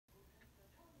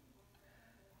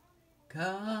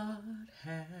God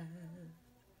has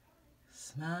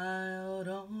smiled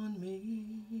on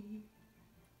me.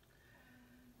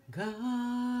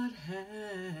 God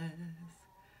has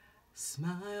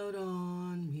smiled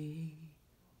on me.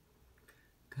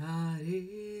 God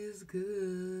is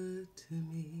good to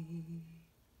me.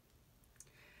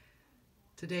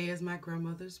 Today is my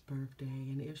grandmother's birthday,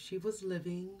 and if she was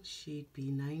living, she'd be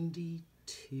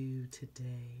 92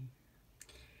 today.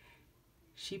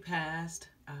 She passed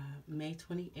May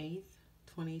 28th,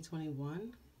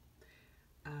 2021.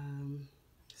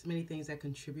 There's many things that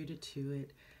contributed to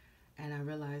it, and I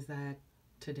realized that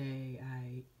today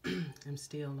I am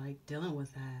still dealing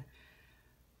with that,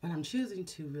 but I'm choosing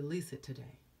to release it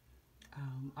today.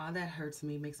 All that hurts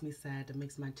me, makes me sad, that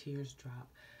makes my tears drop.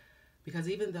 Because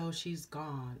even though she's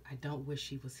gone, I don't wish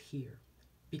she was here.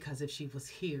 Because if she was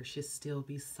here, she'd still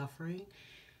be suffering.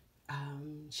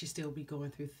 She'd still be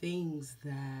going through things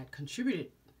that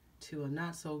contributed to a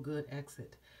not so good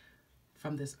exit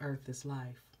from this earth, this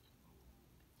life.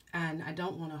 And I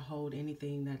don't want to hold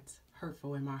anything that's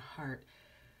hurtful in my heart.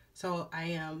 So I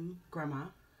am, Grandma,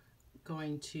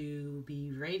 going to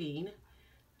be rating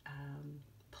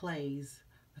plays,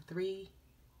 a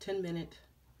 10-minute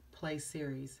play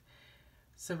series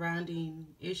surrounding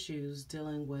issues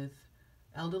dealing with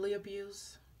elderly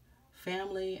abuse,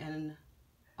 family and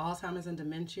Alzheimer's and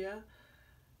dementia,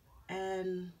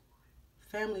 and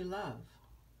family love,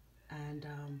 and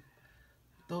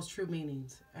those true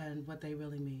meanings and what they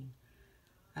really mean.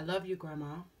 I love you,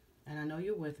 Grandma, and I know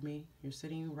you're with me. You're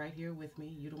sitting right here with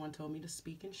me. You're the one told me to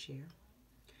speak and share.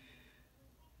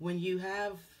 When you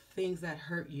have things that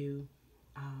hurt you,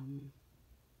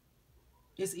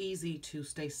 it's easy to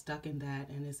stay stuck in that,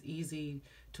 and it's easy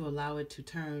to allow it to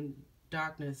turn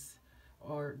darkness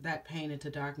or that pain into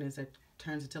darkness that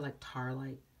turns into like tar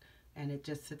light, and it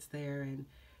just sits there and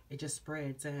it just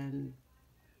spreads, and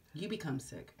you become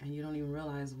sick and you don't even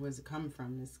realize where's it coming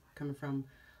from. It's coming from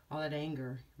all that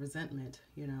anger, resentment,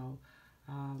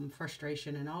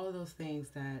 frustration, and all of those things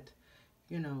that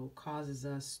causes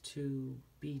us to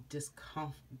be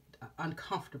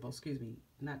uncomfortable,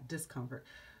 not discomfort,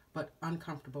 but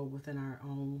uncomfortable within our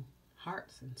own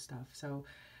hearts and stuff. So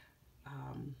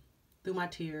through my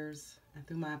tears and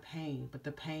through my pain, but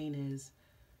the pain is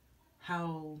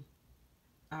how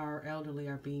our elderly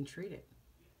are being treated.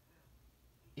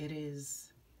 It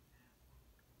is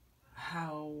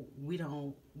how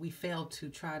we fail to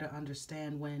try to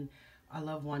understand when a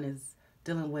loved one is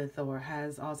dealing with or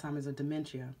has Alzheimer's or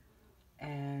dementia.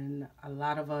 And a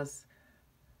lot of us,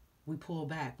 we pull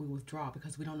back, we withdraw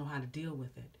because we don't know how to deal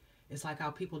with it. It's like how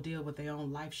people deal with their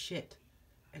own life shit.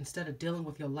 Instead of dealing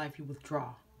with your life, you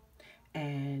withdraw.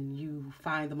 And you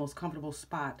find the most comfortable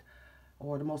spot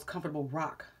or the most comfortable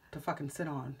rock to fucking sit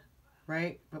on,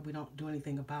 right? But we don't do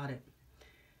anything about it.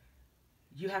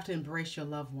 You have to embrace your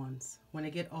loved ones. When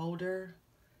they get older,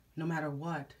 no matter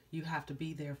what, you have to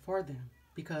be there for them.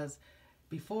 Because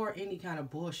before any kind of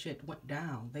bullshit went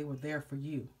down, they were there for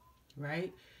you,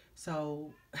 right?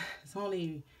 So it's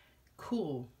only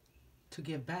cool to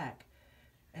give back.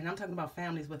 And I'm talking about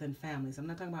families within families. I'm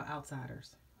not talking about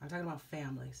outsiders. I'm talking about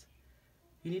families.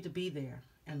 You need to be there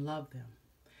and love them.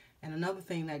 And another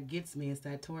thing that gets me is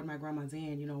that toward my grandma's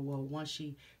end, once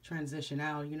she transitioned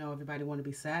out, everybody wanted to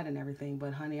be sad and everything.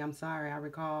 But honey, I'm sorry. I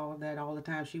recall that all the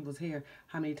time she was here,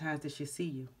 how many times did she see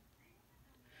you?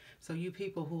 So you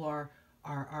people who are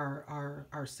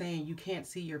saying you can't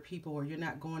see your people or you're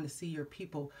not going to see your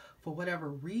people for whatever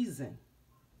reason,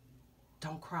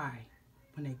 don't cry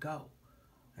when they go.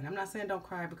 And I'm not saying don't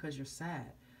cry because you're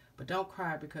sad, but don't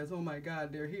cry because, oh my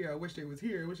God, they're here. I wish they was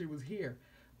here. I wish they was here.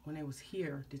 When they was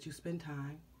here, did you spend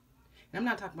time? And I'm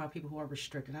not talking about people who are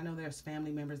restricted. I know there's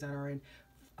family members that are in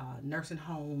nursing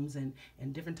homes and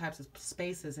different types of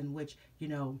spaces in which,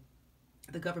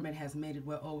 the government has made it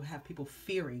where, have people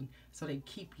fearing, so they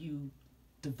keep you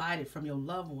divided from your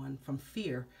loved one from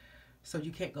fear, so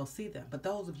you can't go see them. But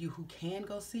those of you who can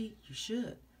go see, you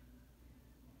should.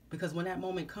 Because when that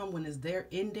moment comes, when it's their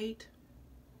end date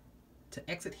to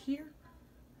exit here,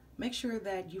 make sure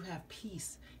that you have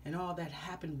peace and all that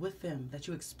happened with them, that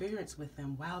you experienced with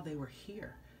them while they were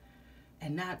here.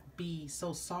 And not be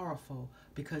so sorrowful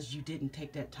because you didn't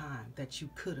take that time that you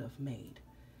could have made.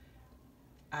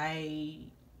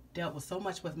 I dealt with so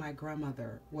much with my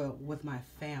grandmother, with my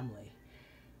family.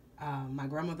 My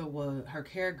grandmother her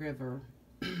caregiver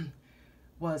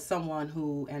was someone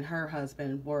who and her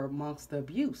husband were amongst the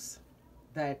abuse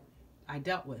that I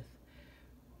dealt with.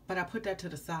 But I put that to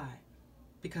the side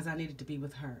because I needed to be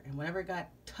with her. And whenever it got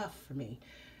tough for me,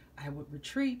 I would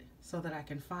retreat so that I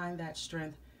can find that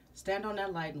strength, stand on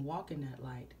that light and walk in that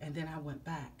light. And then I went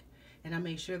back. And I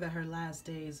made sure that her last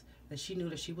days, that she knew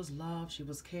that she was loved, she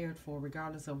was cared for,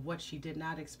 regardless of what she did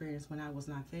not experience when I was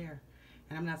not there.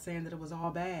 And I'm not saying that it was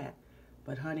all bad,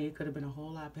 but honey, it could have been a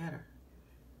whole lot better.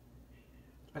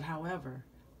 But however,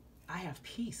 I have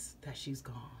peace that she's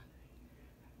gone.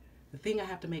 The thing I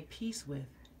have to make peace with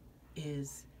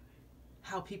is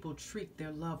how people treat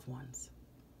their loved ones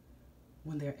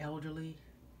when they're elderly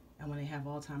and when they have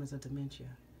Alzheimer's or dementia.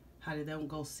 How they don't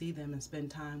go see them and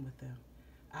spend time with them.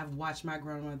 I've watched my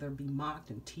grandmother be mocked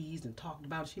and teased and talked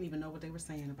about. She didn't even know what they were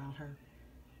saying about her.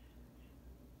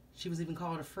 She was even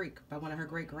called a freak by one of her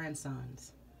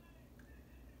great-grandsons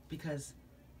because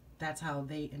that's how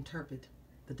they interpret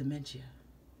the dementia.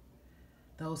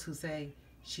 Those who say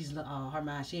she's her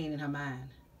mind, she ain't in her mind.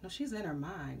 No, she's in her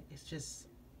mind. It's just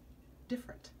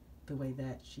different the way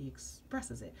that she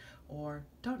expresses it or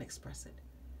don't express it.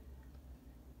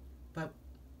 But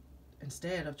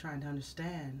instead of trying to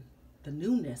understand the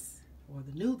newness or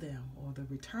the new them or the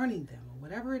returning them or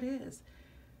whatever it is,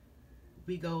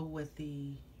 we go with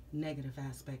the negative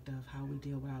aspect of how we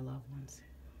deal with our loved ones.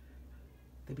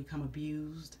 They become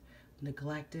abused,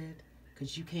 neglected,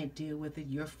 because you can't deal with it.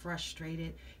 You're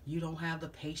frustrated. You don't have the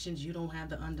patience. You don't have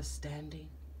the understanding.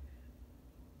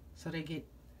 So they get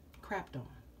crapped on.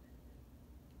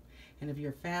 And if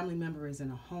your family member is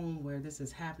in a home where this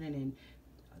is happening and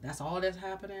that's all that's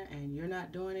happening and you're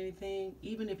not doing anything,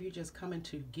 even if you're just coming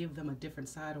to give them a different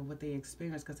side of what they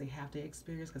experience because they have to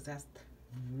experience because that's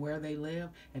where they live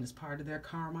and it's part of their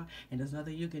karma and there's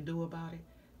nothing you can do about it,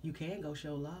 you can go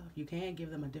show love. You can give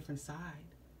them a different side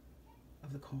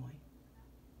of the coin.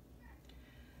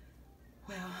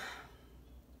 Well,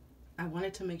 I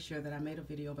wanted to make sure that I made a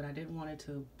video, but I didn't want it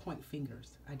to point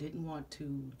fingers. I didn't want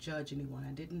to judge anyone.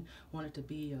 I didn't want it to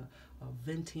be a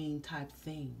venting type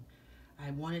thing. I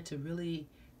wanted to really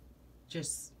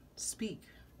just speak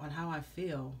on how I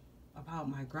feel about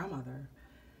my grandmother.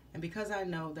 And because I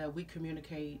know that we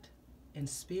communicate in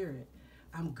spirit,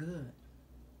 I'm good.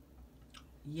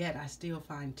 Yet I still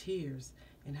find tears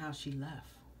in how she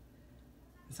left.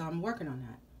 And so I'm working on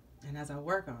that. And as I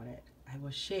work on it, I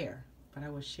will share. But I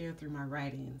will share through my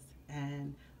writings.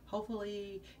 And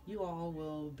hopefully you all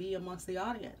will be amongst the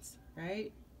audience,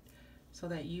 right? So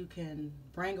that you can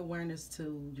bring awareness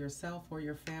to yourself or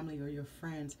your family or your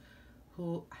friends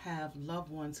who have loved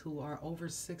ones who are over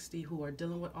 60, who are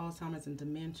dealing with Alzheimer's and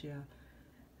dementia,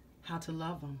 how to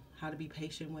love them, how to be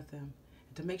patient with them,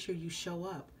 and to make sure you show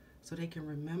up so they can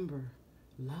remember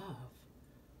love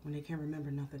when they can't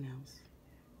remember nothing else.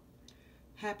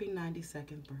 Happy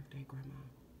 92nd birthday, Grandma.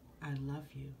 I love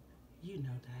you. You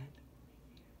know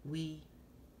that. We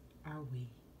are we,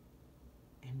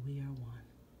 and we are one.